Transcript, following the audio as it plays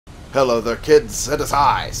Hello there, kids. It is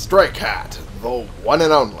I, Stray Cat, the one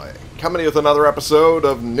and only, coming with another episode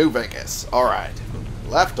of New Vegas. Alright,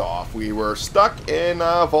 left off, we were stuck in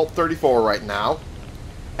Vault 34 right now,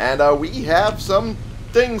 and we have some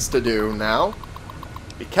things to do now,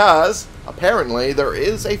 because apparently there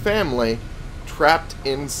is a family trapped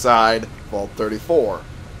inside Vault 34,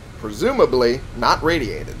 presumably not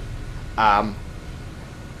radiated.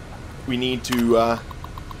 We need to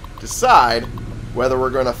decide whether we're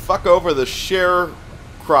going to fuck over the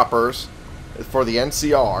sharecroppers for the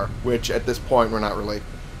NCR, which at this point we're not really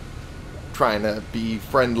trying to be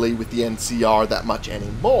friendly with the NCR that much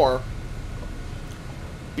anymore,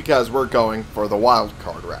 because we're going for the wild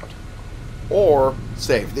card route, or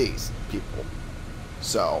save these people.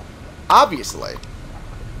 So, obviously,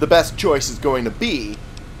 the best choice is going to be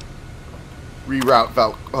reroute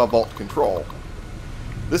vault control.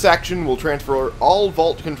 This action will transfer all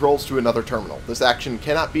vault controls to another terminal. This action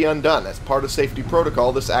cannot be undone. As part of safety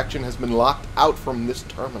protocol, this action has been locked out from this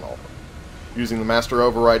terminal. Using the master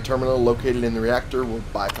override terminal located in the reactor will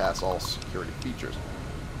bypass all security features.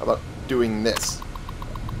 How about doing this?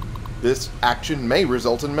 This action may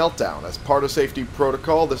result in meltdown. As part of safety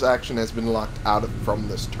protocol, this action has been locked out from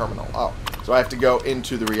this terminal. Oh, so I have to go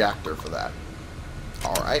into the reactor for that.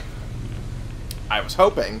 Alright. I was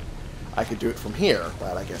hoping I could do it from here,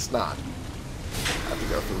 but I guess not. I have to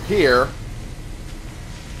go through here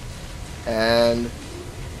and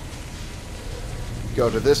go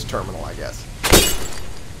to this terminal, I guess.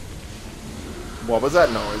 What was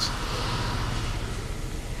that noise?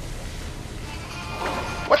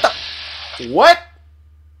 What the? What?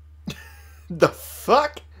 The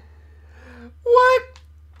fuck? What?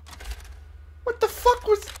 What the fuck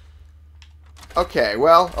was... Okay,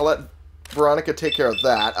 well, I'll let Veronica take care of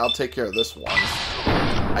that. I'll take care of this one,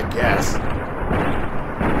 I guess.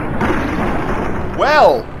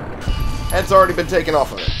 Well, it's already been taken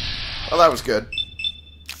off of it. Well, that was good.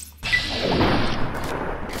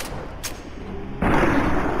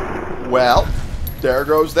 Well, there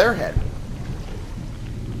goes their head.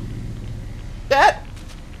 That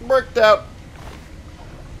worked out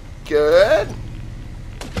good-ish.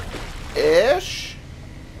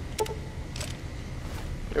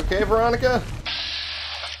 You okay, Veronica?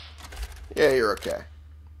 Yeah, you're okay.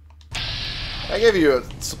 I gave you a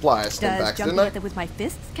supply of stimbacks, didn't I? Does jumping with my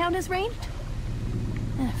fists count as ranged?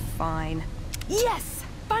 Fine. Yes!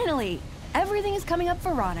 Finally! Everything is coming up,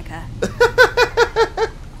 Veronica.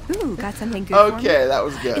 Ooh, got something good for me? Okay, that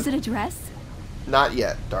was good. Is it a dress? Not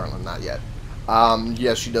yet, darling, not yet.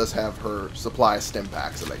 Yes, she does have her supply of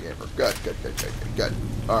stimpacks that I gave her. Good.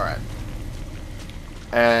 Alright.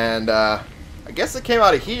 And, I guess it came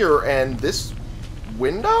out of here, and this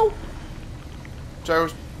window? Which I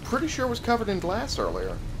was pretty sure was covered in glass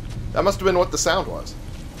earlier. That must have been what the sound was.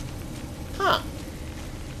 Huh.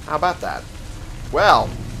 How about that? Well,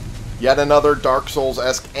 yet another Dark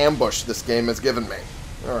Souls-esque ambush this game has given me.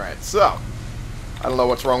 Alright, so, I don't know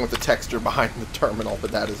what's wrong with the texture behind the terminal,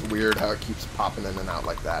 but that is weird how it keeps popping in and out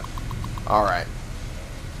like that. Alright.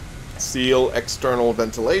 Seal external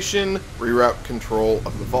ventilation, reroute control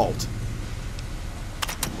of the vault.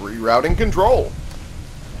 Rerouting control.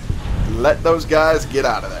 Let those guys get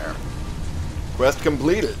out of there. Quest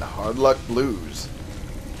completed. Hard Luck Blues.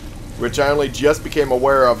 Which I only just became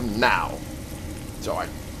aware of now. So I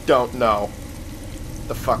don't know what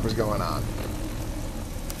the fuck was going on.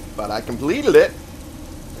 But I completed it.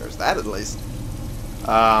 There's that at least. There's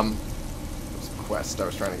a quest. I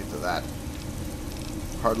was trying to get to that.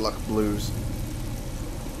 Hard Luck Blues.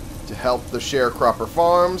 To help the sharecropper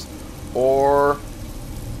farms, or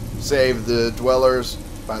save the dwellers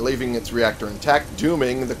by leaving its reactor intact,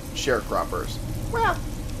 dooming the sharecroppers. Well,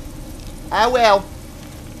 well.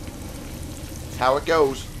 That's how it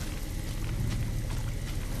goes.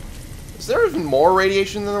 Is there even more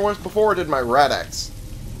radiation than there was before, or did my Rad-X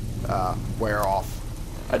wear off?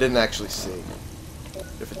 I didn't actually see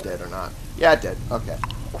if it did or not. Yeah, it did. Okay.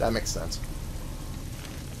 That makes sense.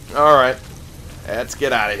 Alright. Let's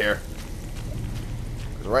get out of here.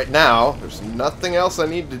 Right now, there's nothing else I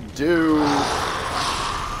need to do.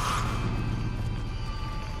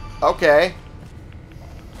 Okay.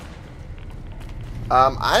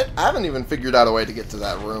 I haven't even figured out a way to get to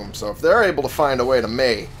that room, so if they're able to find a way to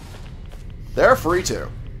me, they're free to,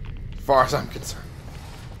 as far as I'm concerned.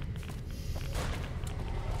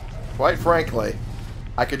 Quite frankly,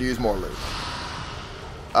 I could use more loot.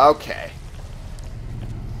 Okay.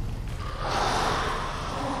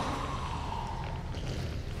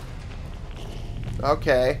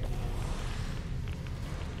 Okay.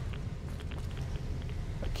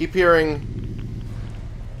 I keep hearing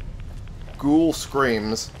ghoul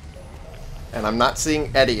screams. And I'm not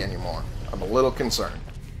seeing Eddie anymore. I'm a little concerned.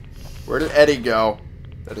 Where did Eddie go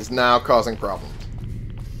that is now causing problems?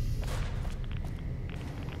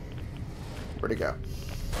 Where'd he go?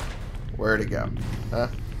 Where'd he go? Huh?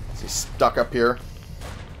 Is he stuck up here?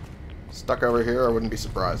 Stuck over here? I wouldn't be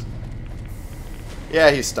surprised.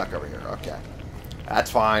 Yeah, he's stuck over here. Okay.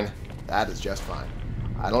 That's fine. That is just fine.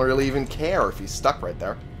 I don't really even care if he's stuck right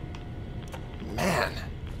there. Man.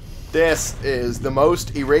 This is the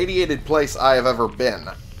most irradiated place I have ever been.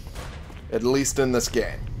 At least in this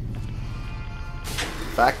game.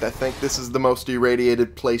 In fact, I think this is the most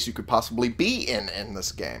irradiated place you could possibly be in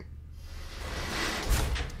this game.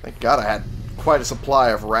 Thank God I had quite a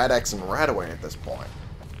supply of Rad-X and Radaway at this point.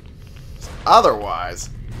 Otherwise,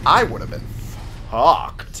 I would have been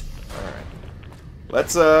fucked. Alright.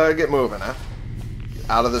 Let's get moving, huh? Get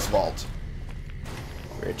out of this vault.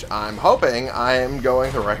 Which I'm hoping I am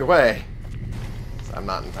going the right way. I'm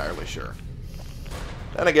not entirely sure.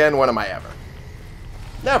 Then again, when am I ever?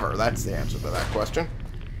 Never. That's the answer to that question.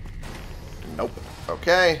 Nope.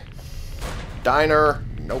 Okay. Diner.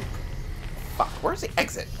 Nope. Fuck. Where's the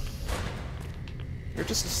exit? You're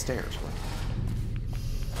just the stairs.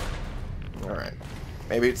 Alright.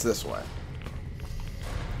 Maybe it's this way.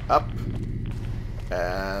 Up.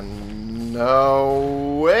 And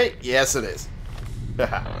no. Wait. Yes, it is.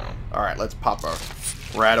 Alright, let's pop our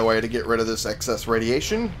Radaway to get rid of this excess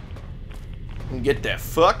radiation. And get the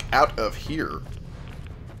fuck out of here.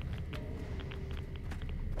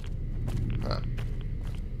 Huh.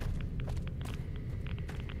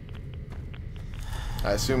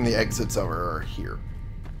 I assume the exits over are here.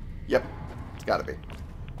 Yep, it's gotta be.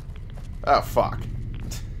 Oh, fuck.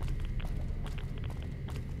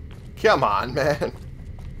 Come on, man.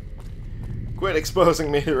 Quit exposing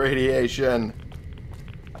me to radiation.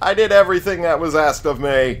 I did everything that was asked of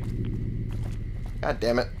me. God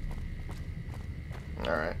damn it.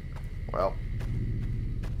 Alright. Well.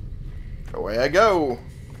 Away I go.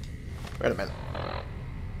 Wait a minute.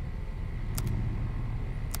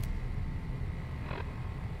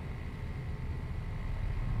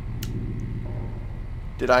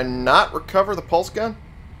 Did I not recover the pulse gun?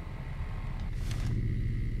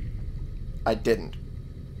 I didn't.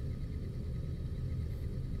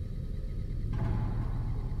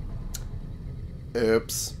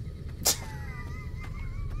 Oops.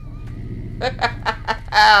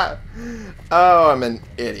 Oh, I'm an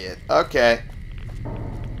idiot. Okay.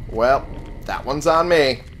 Well, that one's on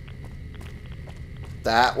me.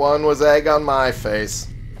 That one was egg on my face.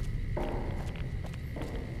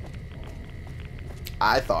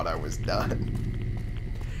 I thought I was done.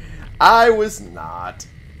 I was not.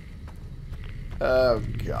 Oh,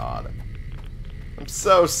 God. I'm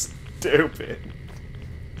so stupid.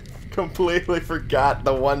 Completely forgot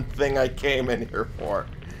the one thing I came in here for.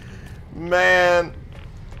 Man,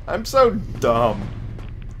 I'm so dumb.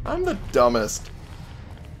 I'm the dumbest.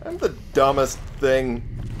 I'm the dumbest thing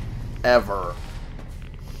ever.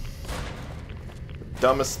 The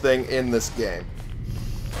dumbest thing in this game.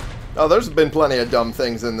 Oh, there's been plenty of dumb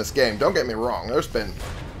things in this game. Don't get me wrong. There's been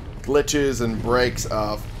glitches and breaks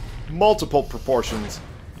of multiple proportions.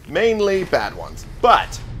 Mainly bad ones.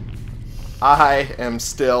 But I am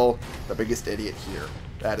still the biggest idiot here.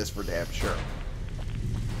 That is for damn sure.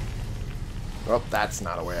 Well, that's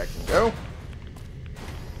not a way I can go.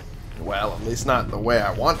 Well, at least not the way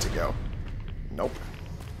I want to go. Nope.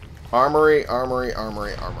 Armory, armory,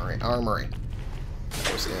 armory, armory, armory.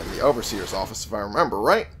 That was in the Overseer's office, if I remember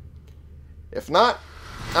right. If not,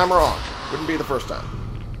 I'm wrong. Wouldn't be the first time.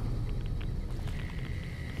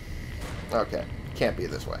 Okay. Can't be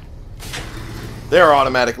this way. They're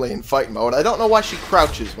automatically in fight mode. I don't know why she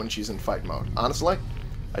crouches when she's in fight mode. Honestly,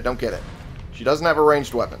 I don't get it. She doesn't have a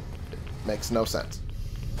ranged weapon. It makes no sense.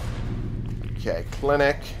 Okay,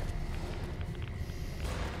 clinic.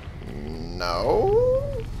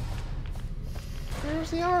 No.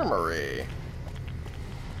 Where's the armory?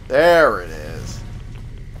 There it is.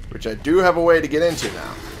 Which I do have a way to get into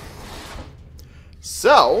now.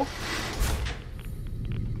 So,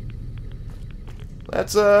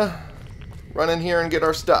 let's run in here and get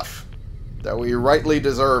our stuff that we rightly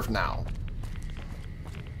deserve now.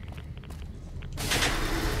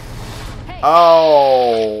 Hey.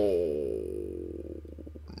 Oh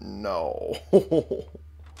no.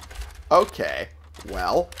 Okay.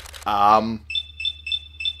 Well,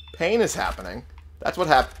 pain is happening. That's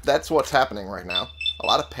what's happening right now. A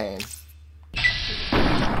lot of pain.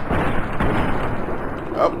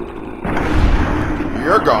 Oh.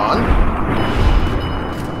 You're gone.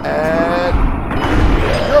 And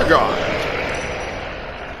you're gone.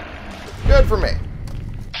 Good for me.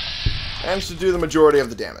 Managed to do the majority of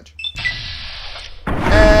the damage.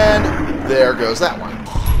 And there goes that one.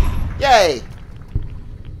 Yay!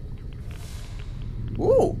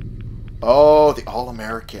 Ooh. Oh, the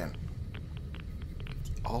All-American.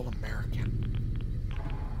 All-American.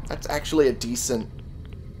 That's actually a decent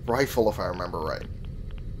rifle, if I remember right.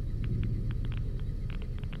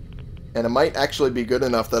 And it might actually be good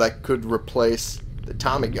enough that I could replace the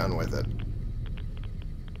Tommy gun with it.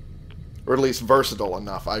 Or at least versatile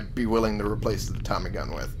enough I'd be willing to replace the Tommy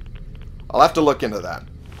gun with. I'll have to look into that.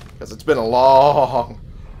 Because it's been a long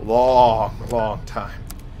time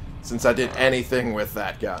since I did anything with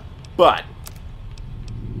that gun. But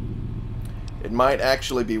it might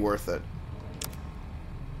actually be worth it.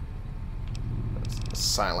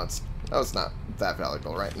 Silenced. That was not that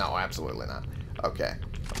valuable, right? No, absolutely not. Okay.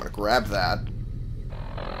 I'm going to grab that.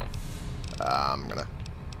 I'm going to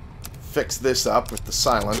fix this up with the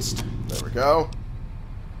silenced. There we go.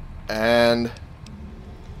 And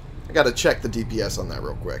I got to check the DPS on that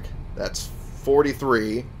real quick. That's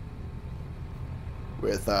 43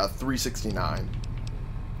 with 369.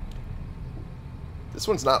 This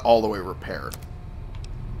one's not all the way repaired.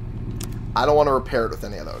 I don't want to repair it with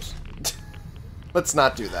any of those. Let's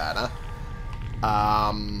not do that, huh?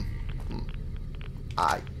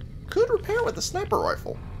 I could repair it with a sniper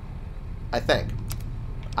rifle. I think.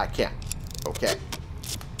 I can. Okay.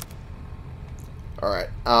 Alright.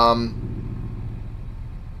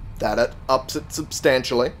 That ups it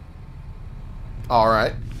substantially.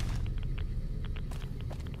 Alright.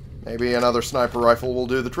 Maybe another sniper rifle will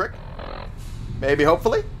do the trick. Maybe,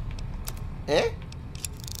 hopefully. Eh?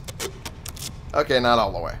 Okay, not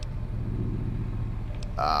all the way.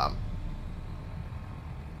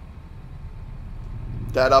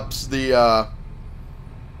 That ups the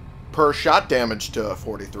per shot damage to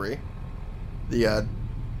 43. The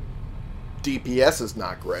DPS is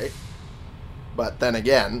not great. But then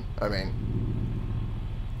again, I mean,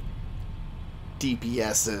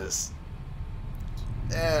 DPS is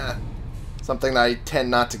something that I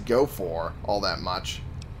tend not to go for all that much.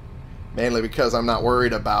 Mainly because I'm not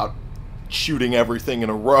worried about shooting everything in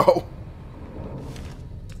a row.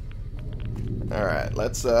 Alright,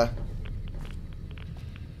 let's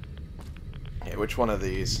which one of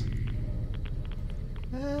these?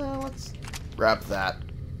 Let's grab that.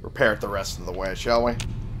 Repair it the rest of the way, shall we?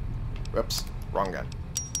 Whoops, wrong gun.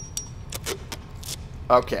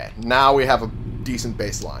 Okay, now we have a decent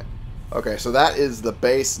baseline. Okay, so that is the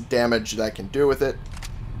base damage that I can do with it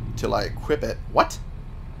till I equip it. What?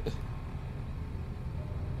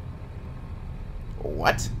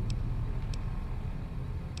 What?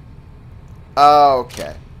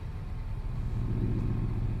 Okay.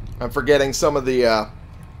 I'm forgetting some of the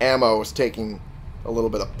ammo is taking a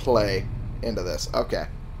little bit of play into this. Okay.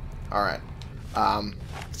 Alright.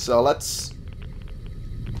 So let's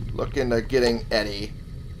look into getting Eddie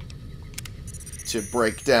to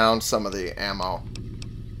break down some of the ammo.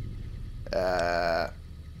 There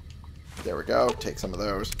we go. Take some of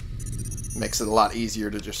those. Makes it a lot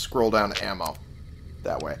easier to just scroll down to ammo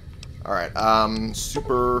that way. Alright.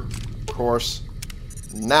 Super, of course.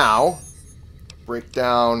 Now, break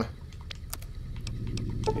down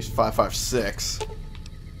these 5.56.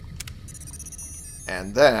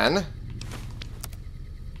 And then,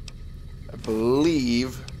 I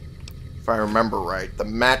believe, if I remember right, the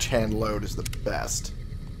match hand load is the best.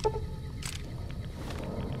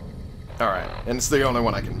 Alright, and it's the only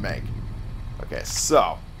one I can make. Okay,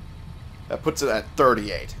 so, that puts it at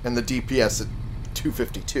 38, and the DPS at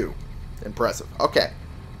 252. Impressive. Okay,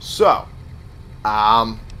 so,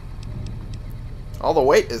 all the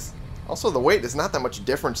weight is, also the weight is not that much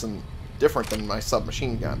different than my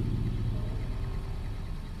submachine gun.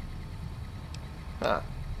 Huh.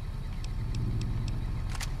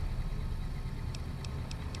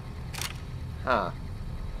 Huh.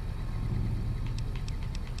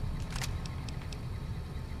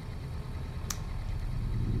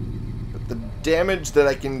 But the damage that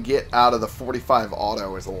I can get out of the 45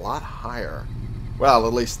 auto is a lot higher. Well,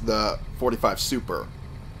 at least the 45 super.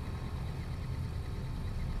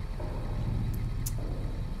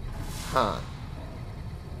 Huh.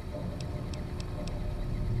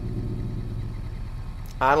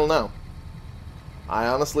 I don't know. I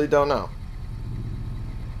honestly don't know.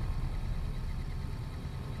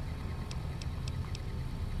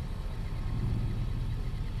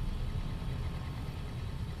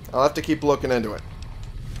 I'll have to keep looking into it.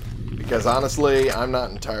 Because honestly, I'm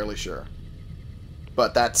not entirely sure.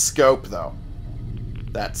 But that scope, though.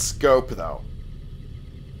 That scope, though.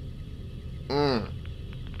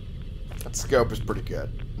 That scope is pretty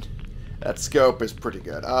good. That scope is pretty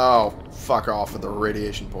good. Oh, fuck off with the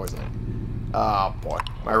radiation poisoning. Oh, boy.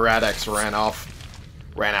 My Rad-X ran off.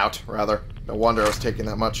 Ran out, rather. No wonder I was taking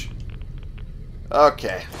that much.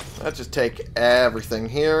 Okay. Let's just take everything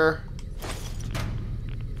here.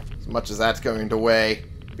 As much as that's going to weigh.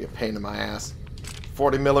 Be a pain in my ass.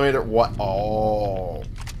 40 millimeter. What? Oh.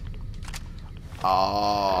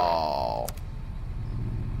 Oh.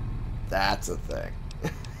 That's a thing.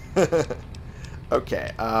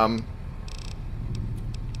 Okay.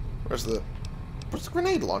 Where's the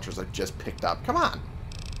grenade launchers I just picked up? Come on.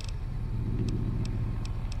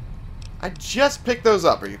 I just picked those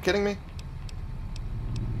up. Are you kidding me?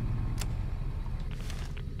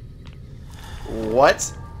 What?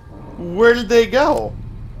 Where did they go?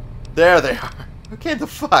 There they are. Okay, the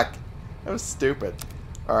fuck? That was stupid.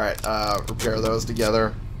 Alright, repair those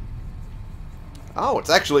together. Oh, it's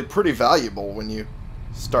actually pretty valuable when you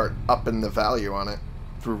start upping the value on it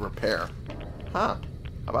through repair. Huh.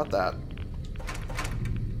 How about that?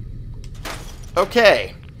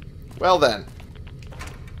 Okay. Well then.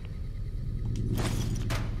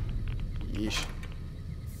 Yeesh.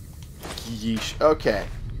 Yeesh. Okay.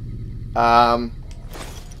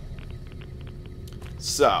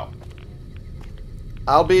 So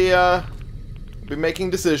I'll be making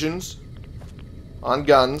decisions on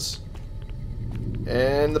guns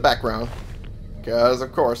in the background, because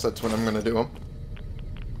of course that's when I'm gonna do them.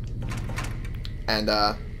 And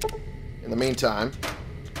in the meantime,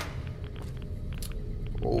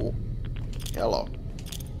 oh, hello.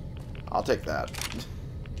 I'll take that.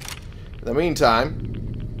 In the meantime,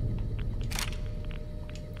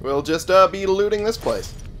 we'll just be looting this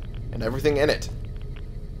place and everything in it.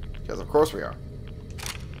 Because of course we are.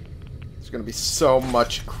 There's going to be so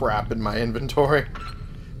much crap in my inventory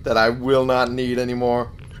that I will not need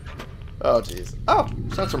anymore. Oh, jeez. Oh,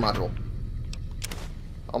 sensor module.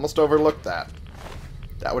 Almost overlooked that.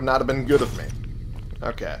 That would not have been good of me.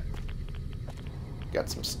 Okay. Got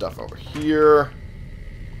some stuff over here.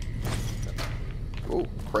 Ooh,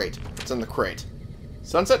 crate. What's in the crate?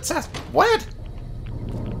 Sunset What?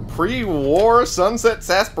 Pre-war Sunset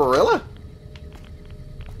Sarsaparilla?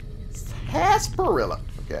 Sarsaparilla.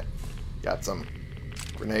 Okay. Got some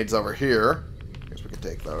grenades over here. Guess we could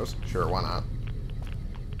take those. Sure, why not?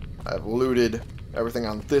 I've looted everything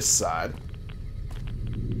on this side.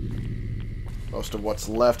 Most of what's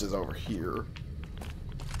left is over here.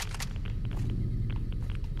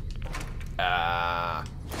 I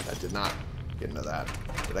did not get into that.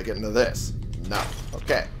 Did I get into this? No.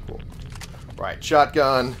 Okay, cool. Right,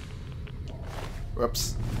 shotgun.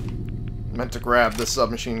 Whoops. Meant to grab the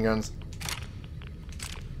submachine guns.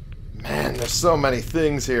 Man, there's so many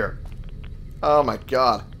things here. Oh my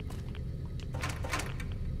god.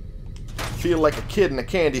 I feel like a kid in a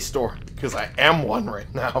candy store, because I am one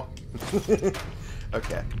right now.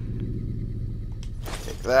 Okay.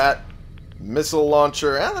 Take that. Missile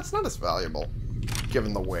launcher. That's not as valuable,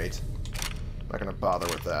 given the weight. Not gonna bother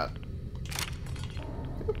with that.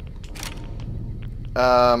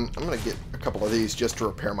 I'm gonna get a couple of these just to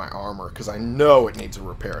repair my armor, because I know it needs a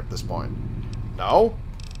repair at this point. No?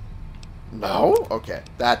 No? Okay,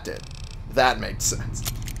 that did. That made sense.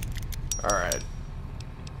 Alright.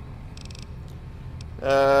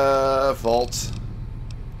 Vault.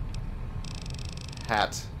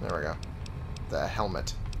 Hat. There we go. The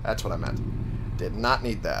helmet. That's what I meant. Did not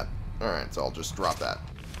need that. Alright, so I'll just drop that.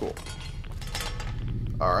 Cool.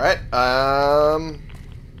 Alright,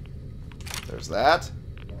 there's that.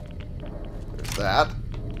 There's that.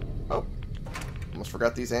 Oh. Almost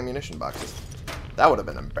forgot these ammunition boxes. That would have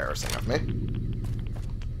been embarrassing of me.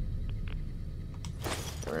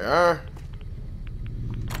 There we are.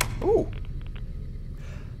 Ooh.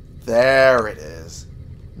 There it is.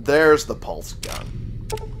 There's the pulse gun.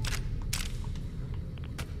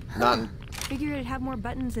 None. Figured it'd have more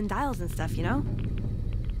buttons and dials and stuff, you know?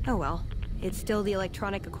 Oh well. It's still the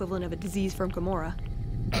electronic equivalent of a disease from Gomorrah.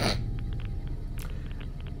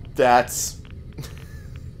 That's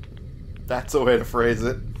a way to phrase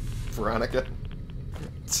it, Veronica.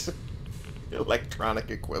 Electronic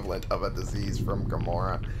equivalent of a disease from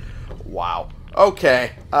Gomorrah. Wow.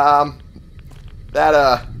 Okay.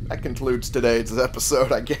 That concludes today's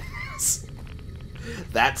episode, I guess.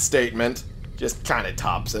 That statement just kind of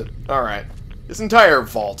tops it. Alright. This entire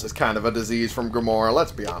vault is kind of a disease from Gomorrah,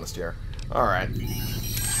 let's be honest here. Alright.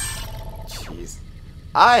 Jeez.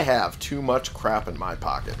 I have too much crap in my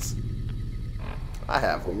pockets. I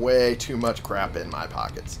have way too much crap in my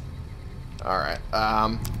pockets. Alright,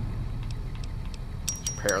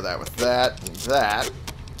 pair that with that, and that.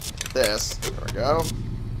 This. There we go.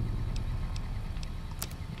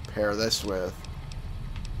 Pair this with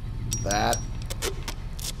that.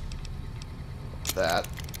 That.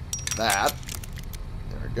 That.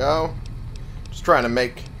 There we go. Just trying to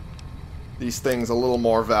make these things a little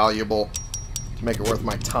more valuable to make it worth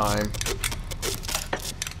my time.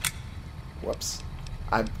 Whoops.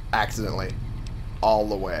 I accidentally, all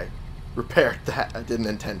the way, repaired that. I didn't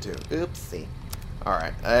intend to. Oopsie.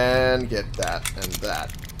 Alright, and get that and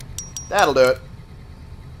that. That'll do it.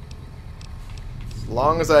 As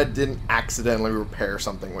long as I didn't accidentally repair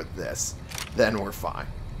something with this, then we're fine.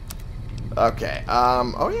 Okay,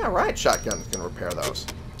 oh yeah, right, shotguns can repair those.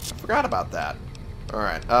 I forgot about that.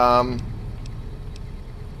 Alright,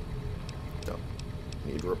 don't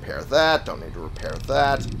need to repair that, don't need to repair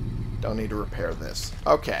that, don't need to repair this.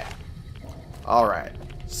 Okay. Alright,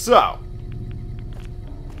 so.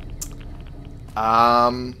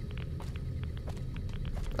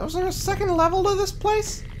 Was there a second level to this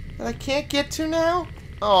place that I can't get to now?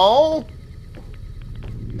 Oh.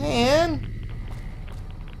 Man.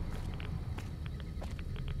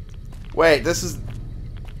 Wait, this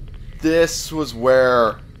was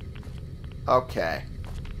where... Okay.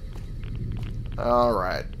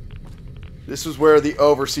 Alright. This was where the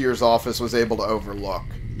Overseer's office was able to overlook.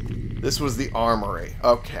 This was the armory.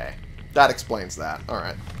 Okay. That explains that.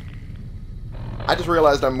 Alright. I just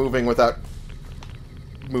realized I'm moving without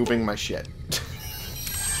moving my shit.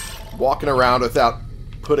 Walking around without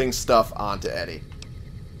putting stuff onto Eddie.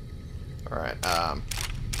 Alright,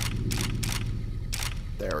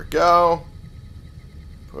 there we go.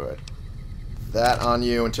 Put that on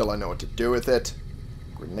you until I know what to do with it.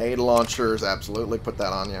 Grenade launchers, absolutely put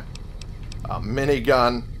that on you. A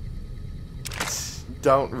minigun.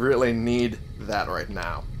 Don't really need that right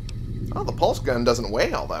now. Oh, the pulse gun doesn't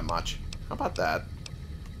weigh all that much. How about that?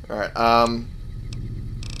 Alright,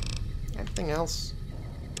 anything else?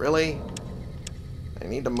 Really? I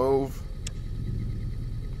need to move.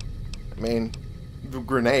 I mean, the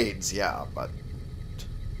grenades, yeah, but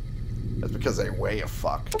that's because they weigh a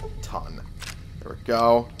fuck ton. There we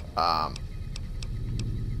go.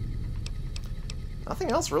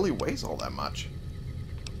 Nothing else really weighs all that much.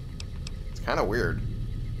 It's kind of weird.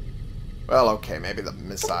 Well, okay, maybe the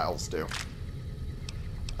missiles do.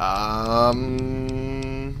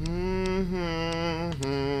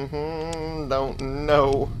 Don't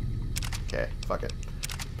know. Okay, fuck it.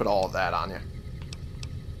 Put all of that on you.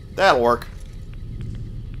 That'll work.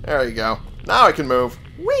 There you go. Now I can move.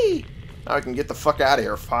 Whee! Now I can get the fuck out of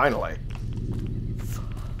here, finally.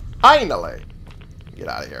 Finally! Get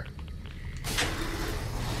out of here.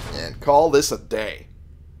 And call this a day.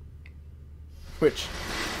 Which,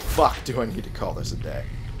 fuck do I need to call this a day?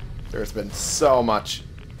 There's been so much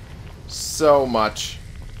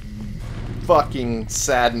fucking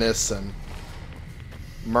sadness and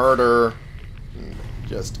murder and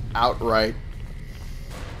just outright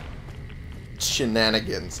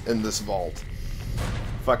shenanigans in this vault.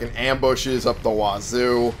 Fucking ambushes up the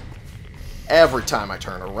wazoo every time I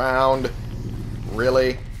turn around.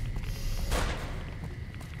 Really?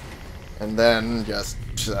 And then just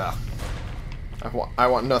I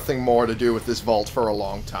want nothing more to do with this vault for a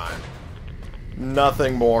long time.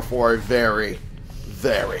 Nothing more for a very,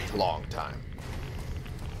 very long time.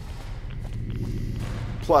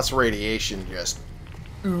 Plus radiation just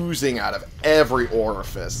oozing out of every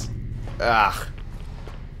orifice. Ugh.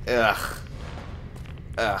 Ugh.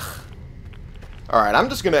 Ugh. Alright, I'm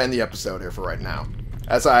just going to end the episode here for right now.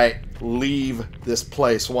 As I leave this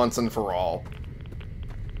place once and for all.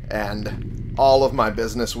 And all of my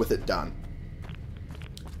business with it done.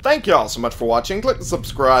 Thank you all so much for watching. Click the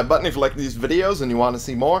subscribe button if you like these videos and you want to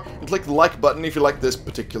see more. And click the like button if you like this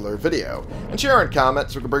particular video. And share and comment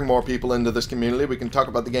so we can bring more people into this community. We can talk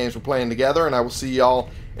about the games we're playing together. And I will see y'all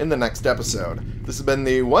in the next episode. This has been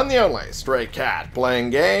the one and only Stray Cat, playing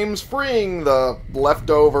games, freeing the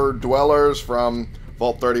leftover dwellers from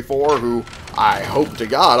Vault 34, who I hope to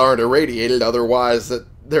God aren't irradiated. Otherwise, that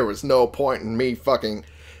there was no point in me fucking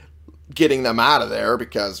getting them out of there,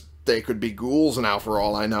 because they could be ghouls now for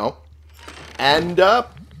all I know. And,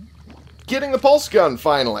 getting the pulse gun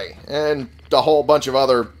finally. And a whole bunch of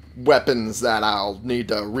other weapons that I'll need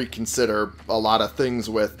to reconsider a lot of things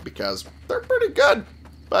with, because they're pretty good.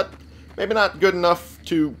 But maybe not good enough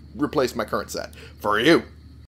to replace my current set. For you.